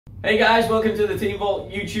Hey guys, welcome to the Team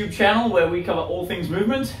Vault YouTube channel where we cover all things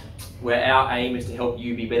movement. Where our aim is to help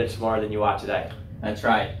you be better tomorrow than you are today. That's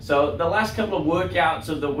right. So the last couple of workouts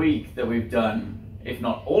of the week that we've done, if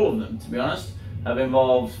not all of them to be honest, have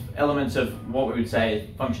involved elements of what we would say is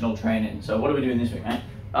functional training. So what are we doing this week, man?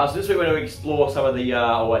 So this week we're going to explore some of the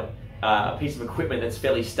piece of equipment that's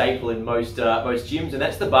fairly staple in most gyms, and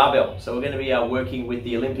that's the barbell. So we're going to be working with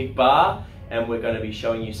the Olympic bar, and we're going to be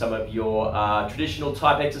showing you some of your traditional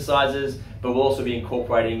type exercises, but we'll also be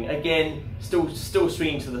incorporating, again, still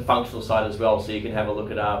swinging to the functional side as well, so you can have a look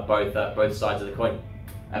at both sides of the coin.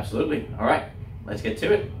 Absolutely. All right, let's get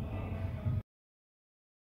to it.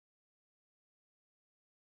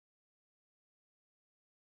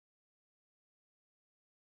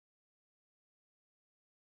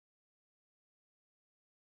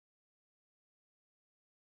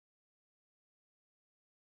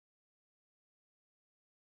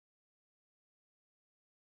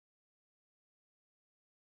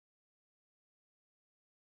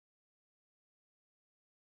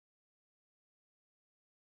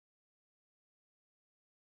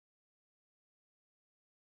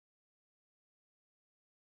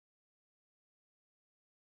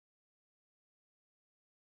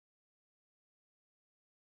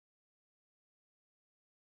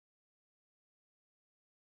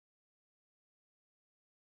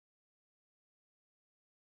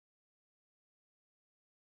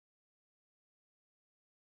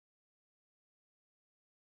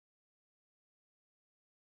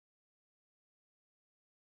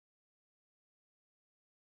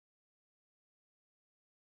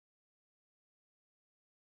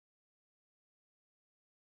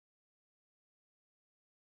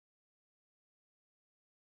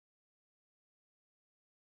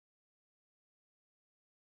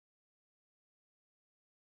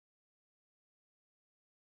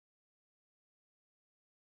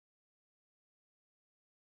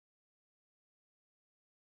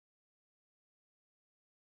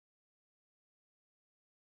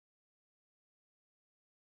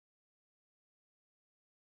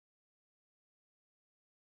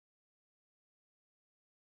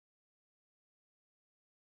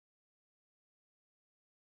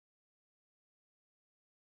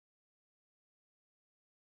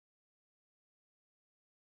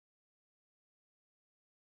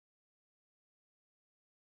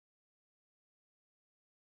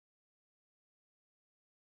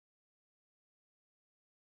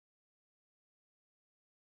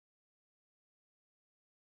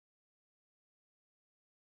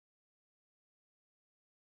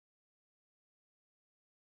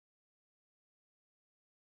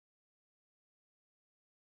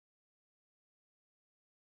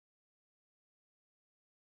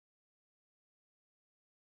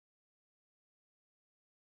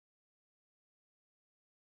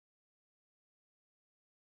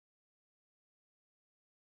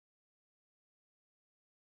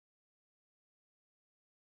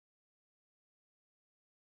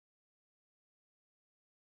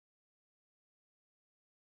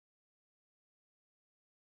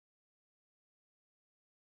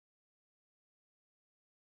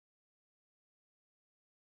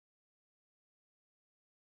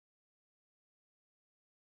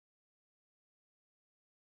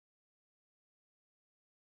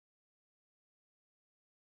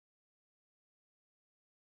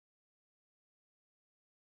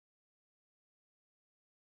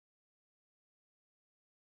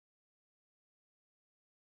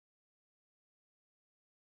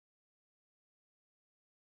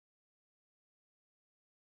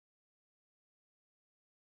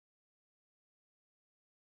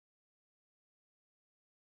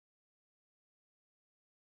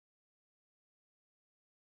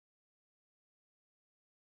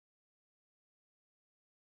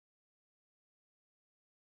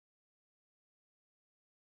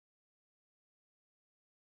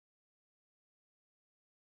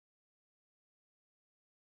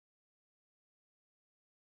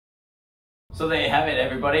 So there you have it,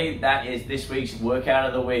 everybody. That is this week's workout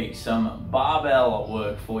of the week. Some barbell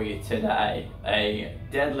work for you today. A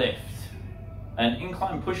deadlift, an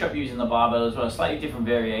incline push-up using the barbell as well. A slightly different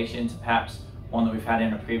variation to perhaps one that we've had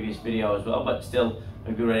in a previous video as well, but still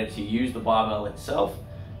a good way to use the barbell itself.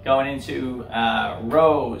 Going into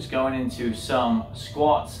rows, going into some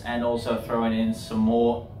squats, and also throwing in some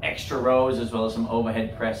more extra rows as well as some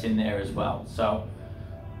overhead press in there as well. So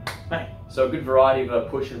a good variety of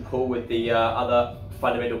push and pull with the other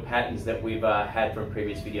fundamental patterns that we've had from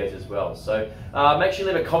previous videos as well. So make sure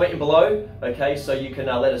you leave a comment in below, okay, so you can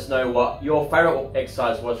let us know what your favorite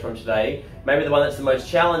exercise was from today. Maybe the one that's the most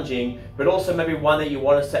challenging, but also maybe one that you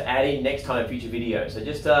want us to add in next time in future videos. So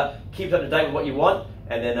just keep up to date with what you want,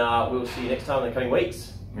 and then we'll see you next time in the coming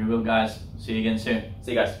weeks. We will, guys. See you again soon.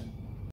 See you guys.